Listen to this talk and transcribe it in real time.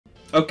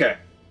Okay.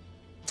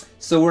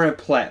 So we're in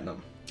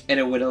Platinum, and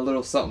it went a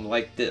little something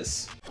like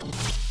this.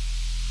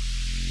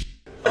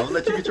 I'll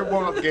let you get your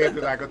warm-up game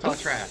because I go talk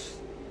trash.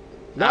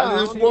 Now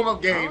this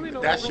warm-up game,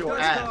 that's your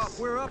ass.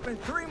 We're up in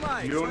 3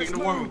 miles. You don't need the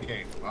warm-up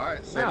game.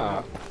 Alright, say them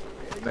up.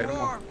 Say them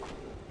up.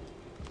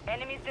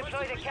 Enemies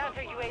deploy the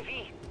counter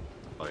UAV.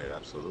 Oh yeah,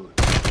 absolutely.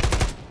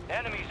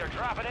 Enemies are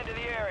dropping into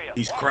the area.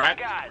 He's Watch cracked.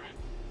 the guys.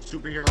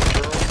 Superhero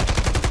girl.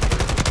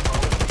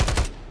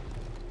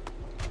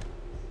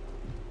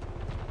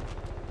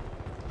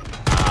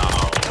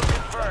 Kill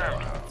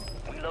confirmed.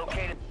 We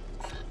located.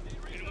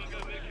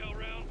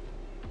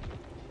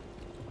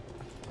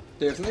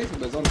 There's an ace,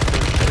 but it's on Good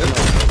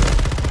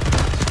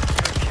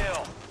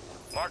kill.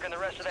 Marking the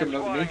rest of that coming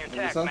over squad me. on your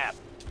tac On this map.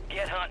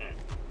 Get hunting.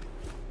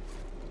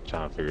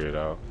 Trying to figure it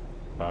out.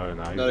 Oh,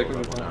 no, No, they come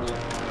up now.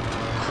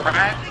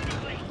 Crack.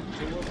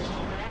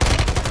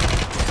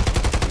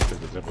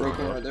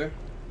 Broken right there.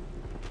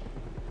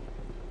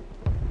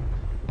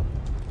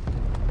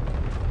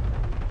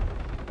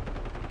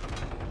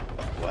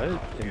 What? In the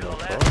You're the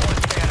fuck? last one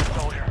standing,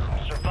 soldier.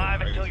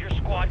 Survive until your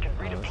squad can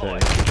redeploy.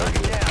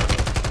 Target down.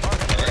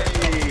 Marking the rest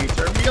of them. Hey,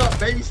 turn me up,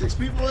 baby. 6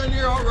 people in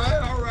here.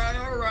 Alright, alright,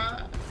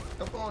 alright.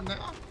 Come on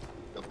now.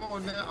 Come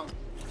on now.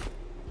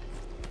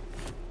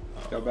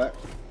 Go back.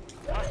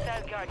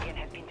 Hostile Guardian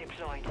has been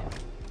deployed.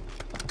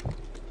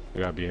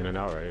 We gotta be in and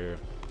out right here.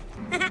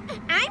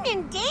 I'm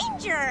in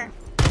danger!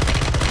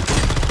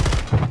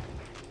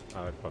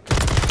 I fucking.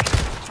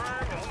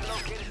 Confirmed, and we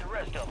located the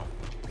rest of them.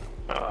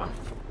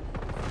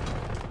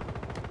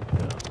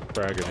 Yeah.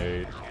 Frag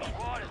grenade. Your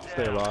squad is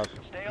Stay down. alive.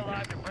 Stay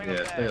alive to bring Yeah,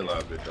 them stay back.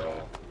 alive, good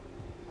dog.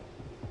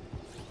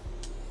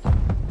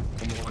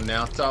 Come on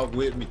now, talk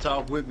with me,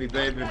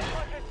 baby.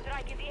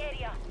 Strike in the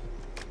area.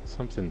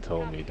 Something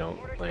told me don't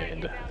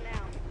land.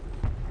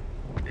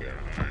 Yeah,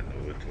 I know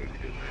what to do.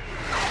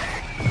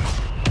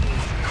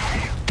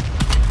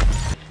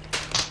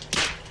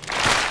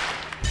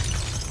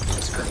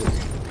 That's crazy.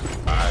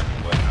 Alright,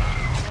 but No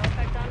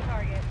effect on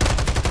target.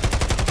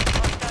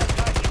 Hostile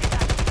Guardian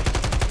active.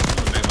 I'm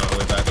gonna make my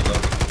way back a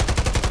little.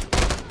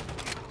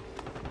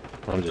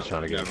 I'm just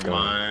trying to get Never it going.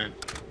 mind.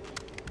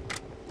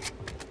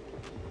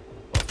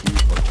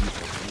 Fuck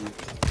you.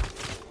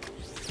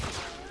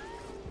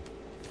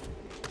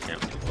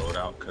 Can't load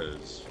out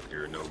because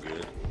you're no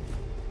good.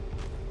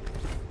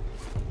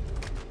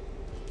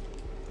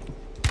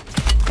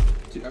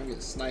 Dude, I'm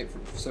getting sniped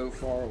from so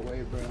far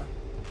away, bro.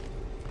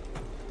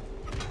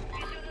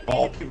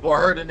 All people are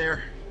hurt in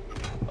there.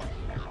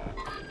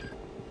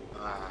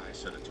 I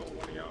should have told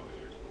one of y'all.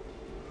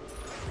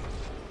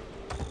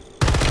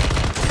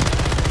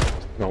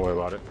 Don't worry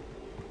about it.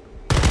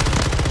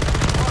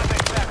 Squad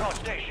mates back on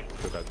station.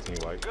 Put that team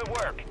white. Good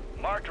work.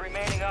 Marked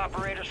remaining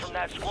operators from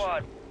that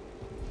squad.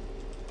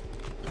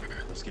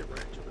 Let's get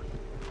right to it.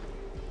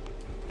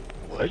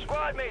 What?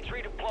 Squad mates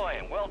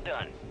redeploying. Well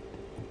done.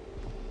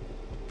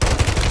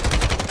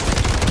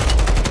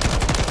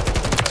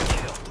 Good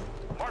kill.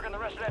 Marking the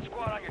rest of that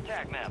squad on your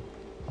tac map.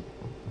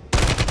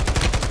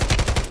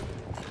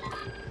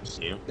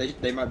 See him?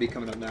 They might be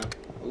coming up now.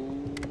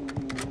 Ooh.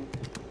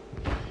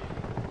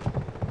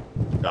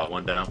 Got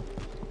one down.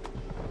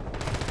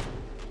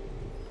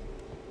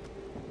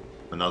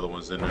 Another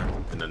one's in there,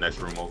 in the next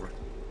room over.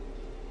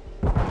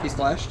 He's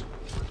flashed.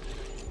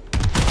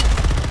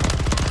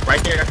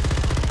 Right there.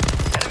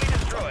 Enemy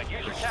destroyed.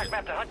 Use your tac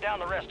map to hunt down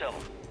the rest of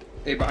them.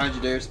 Hey, behind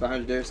you, Darius.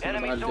 Behind you, Darius. Coming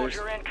Enemy behind you, Darius.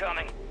 soldier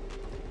incoming.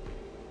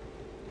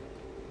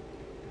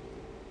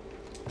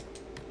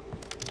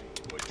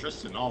 Boy,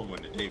 Tristan all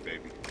win today,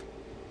 baby.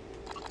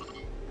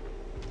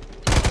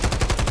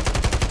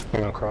 I'm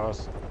gonna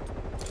cross.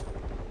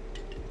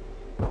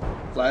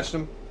 Flashed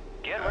him.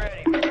 Get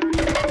ready.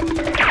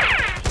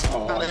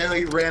 How the Oh. hell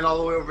he ran all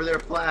the way over there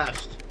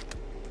flashed?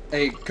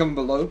 Hey, come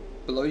below.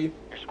 Below you.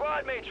 Your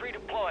squad mates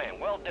redeploying.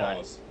 Well done.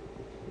 Pause.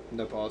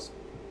 No pause.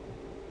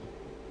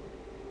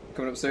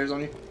 Coming upstairs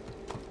on you.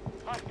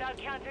 Hostile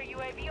counter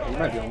UAV Oh, you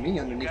might be on me,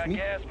 underneath Got me.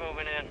 gas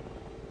moving in.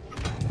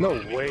 No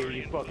way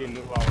you fucking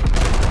knew I was.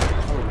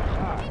 Oh,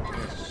 God.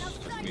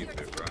 That's me,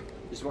 big bro.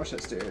 Just watch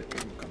that stair. It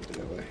can come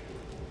through that way.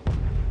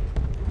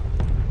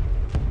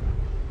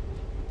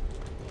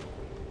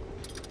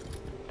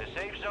 The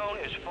safe zone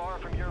is far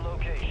from your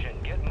location.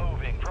 Get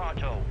moving.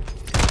 Pronto.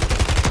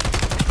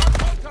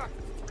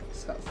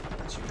 Stop.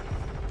 That's you.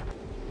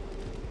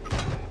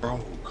 Bro,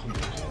 come on,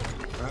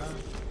 bro.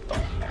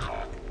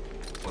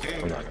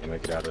 I'm not gonna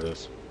make it out of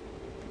this.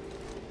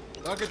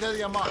 Target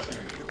area marked.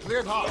 You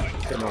cleared hot.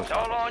 Come on. It's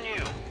all on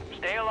you.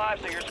 Stay alive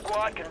so your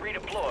squad can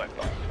redeploy.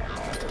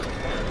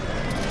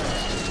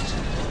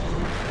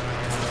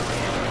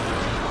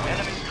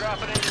 Enemies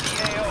dropping into the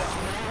AO.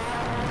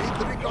 Need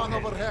the recon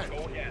overhead.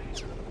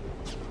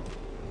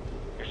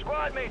 Your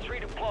squad mates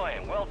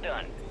redeploying. Well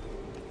done.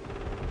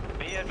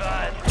 Be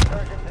advised,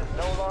 resurgence is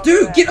no longer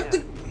Dude, get up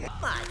the.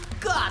 My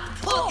God,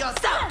 pull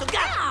yourself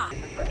together!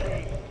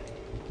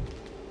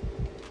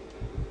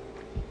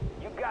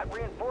 You've got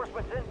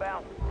reinforcements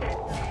inbound.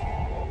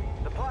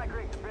 Supply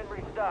crates have been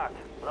restocked.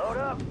 Load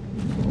up.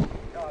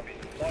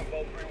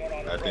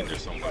 I think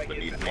there's someone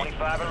beneath me.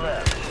 25 or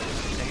less.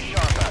 Stay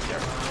sharp out there.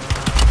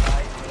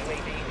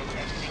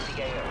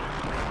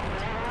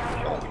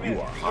 Oh, you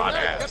are hot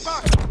ass.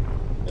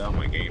 That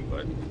my game,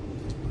 bud.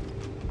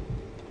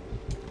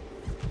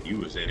 You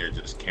was in there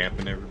just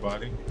camping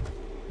everybody.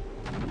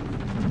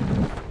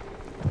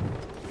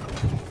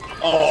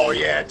 Oh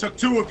yeah, it took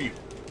 2 of you.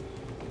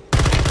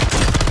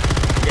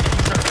 Yeah,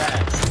 these are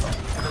bad.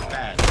 They're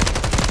bad.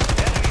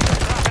 Enemies are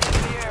dropping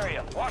into the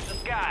area. Watch the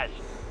skies.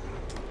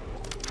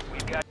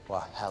 We've got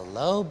Well,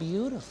 hello,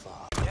 beautiful.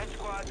 10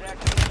 squads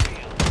active in the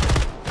field.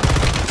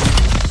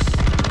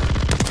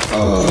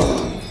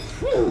 Oh.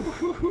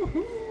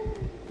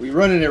 We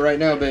running it right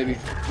now, baby.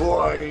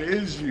 Boy, it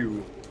is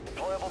you.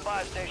 Deployable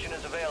buy station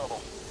is available.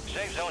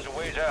 Safe zone's a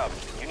ways out.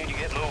 You need to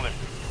get moving.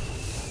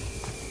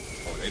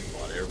 Oh, they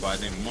bought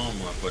everybody named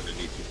Mama up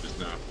underneath you just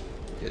now.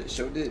 Yeah, it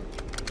sure did.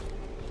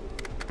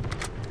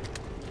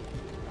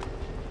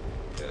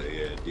 Hell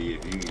yeah, D,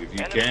 if you Enemy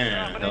can,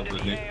 dropping help into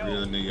a the AO.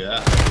 real nigga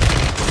out.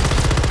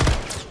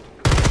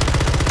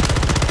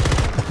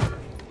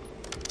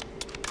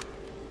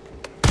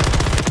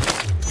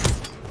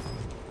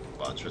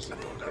 Wow, Tristan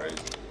going crazy.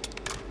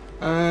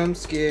 I'm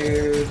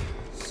scared.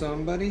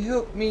 Somebody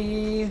help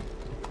me.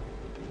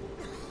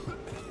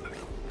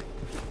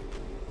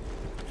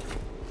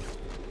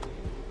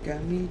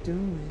 Got me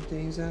doing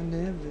things I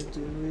never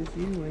do. If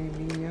you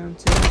ain't me, I'm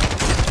telling.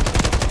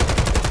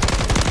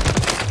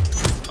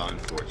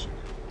 Unfortunate.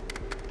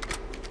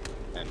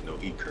 And no,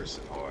 he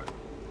cursing hard.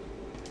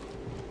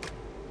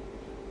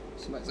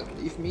 Somebody's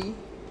underneath me.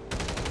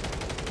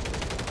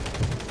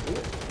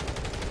 Ooh.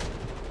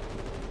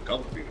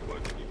 Couple people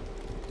underneath.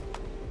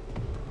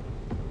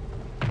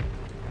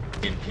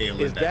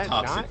 Inhaling Is that that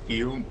toxic not-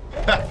 fume.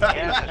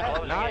 Gas is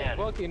closing Not in.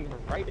 fucking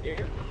right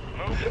there.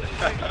 Move to the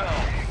safe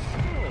zone.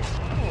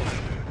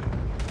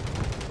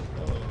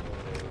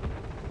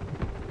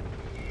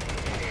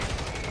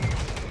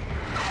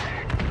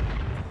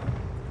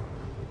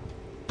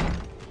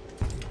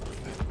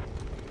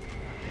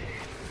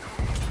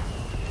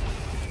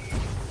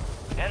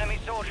 Enemy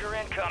soldier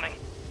incoming.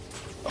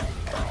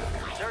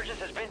 Resurgence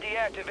has been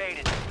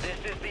deactivated.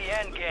 This is the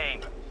end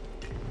game.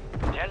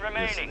 10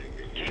 remaining.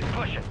 Keep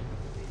pushing.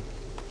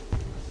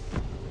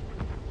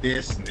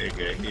 This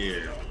nigga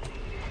here.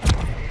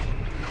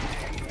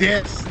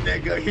 This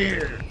nigga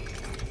here.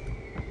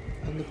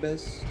 I'm the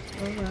best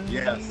around.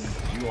 Yes,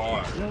 you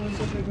are. No one's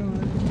ever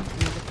going.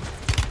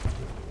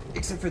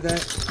 Except for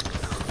that.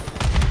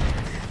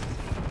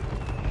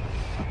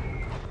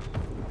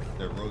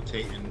 They're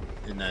rotating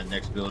in that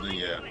next building.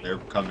 Yeah, they're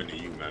coming to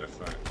you, matter of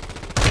fact.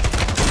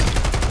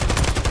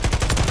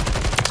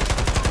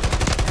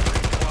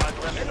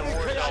 Squad left in the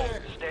war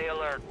zone. Stay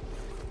alert.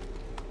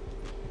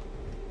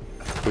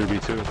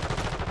 3v2.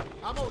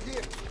 Ammo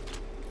here.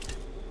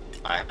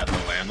 I have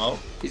no ammo.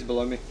 He's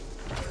below me.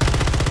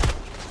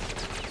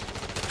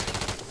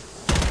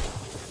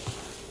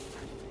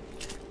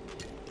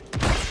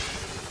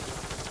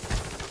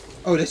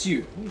 Oh, that's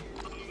you.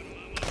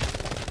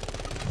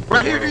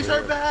 Right here, these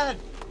are bad.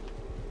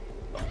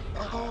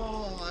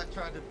 Oh, I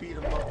tried to beat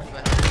him up because I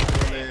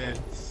had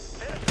bullets.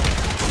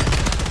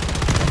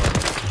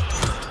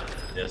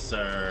 Yes,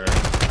 sir. I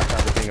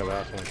got the thing of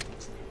last one.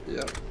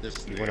 Yeah.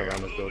 This He went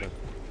around this building.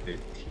 15.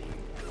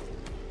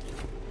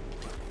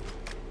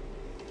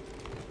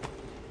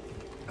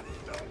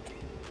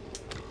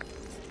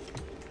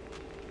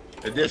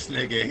 And this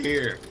nigga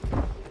here.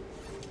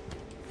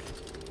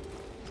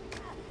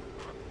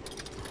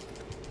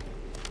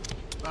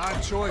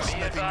 Bad choice Be letting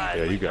me. advised,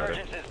 Yeah, you got it.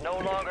 Resurgence is no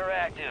longer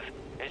active.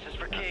 This is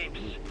for keeps.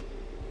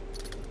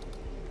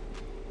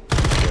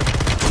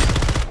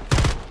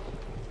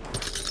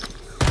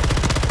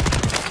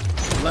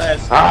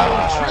 Let's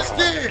go,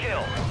 Tristan.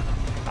 Kill.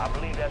 I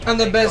believe that's I'm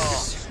what the they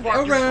best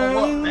Spark this one up,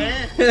 around.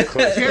 man.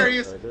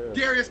 Darius,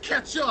 Darius,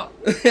 catch up.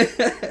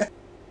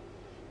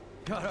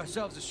 Got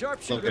ourselves a Look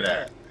sharpshooter. at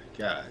that.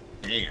 God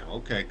damn.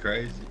 Okay,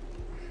 crazy.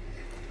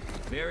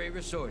 Very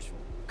resourceful.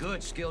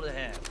 Good skill to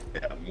have.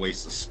 Yeah, I'm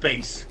wasting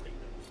space.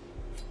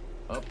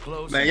 Up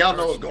close. Man, and y'all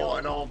know what's personal.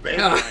 going on,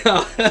 baby.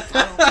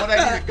 What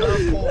I need a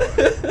gun for?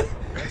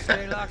 Let's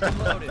stay locked and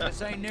loaded.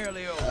 This ain't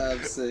nearly over.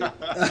 I'm sick.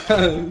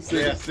 I'm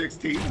sick. Yeah,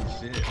 16.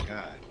 Shit,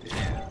 god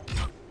damn.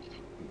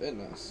 Very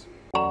nice.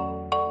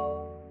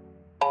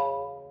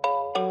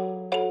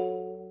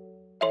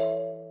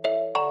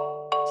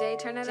 Jay,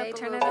 turn it up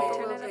a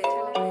little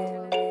bit.